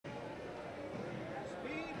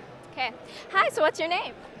Okay. Hi, so what's your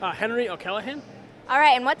name? Henry O'Callahan. All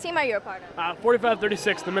right, and what team are you a part of?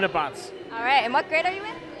 4536, the MinuteBots. All right, and what grade are you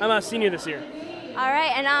in? I'm a senior this year. All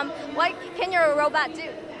right, and what can your robot do?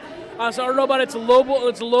 So our robot, it's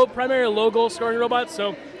a primary low goal scoring robot.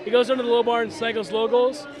 So it goes under the low bar and cycles low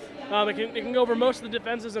goals. It can go over most of the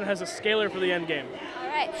defenses and has a scaler for the end game. All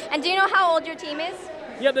right, and do you know how old your team is?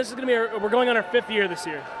 Yeah, this is going to be we're going on our 5th year this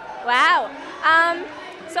year. Wow.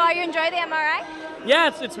 So are you enjoying the MRI?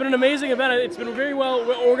 Yeah, it's been an amazing event. It's been very well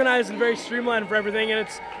organized and very streamlined for everything, and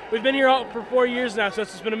we've been here for 4 years now, so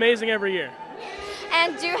it's just been amazing every year.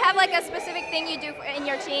 And do you have like a specific thing you do in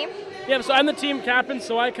your team? Yeah, so I'm the team captain,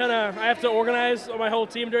 so I have to organize my whole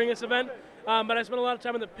team during this event. But I spend a lot of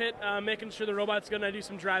time in the pit making sure the robot's good, and I do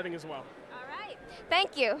some driving as well. All right.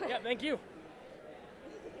 Thank you. Yeah, thank you.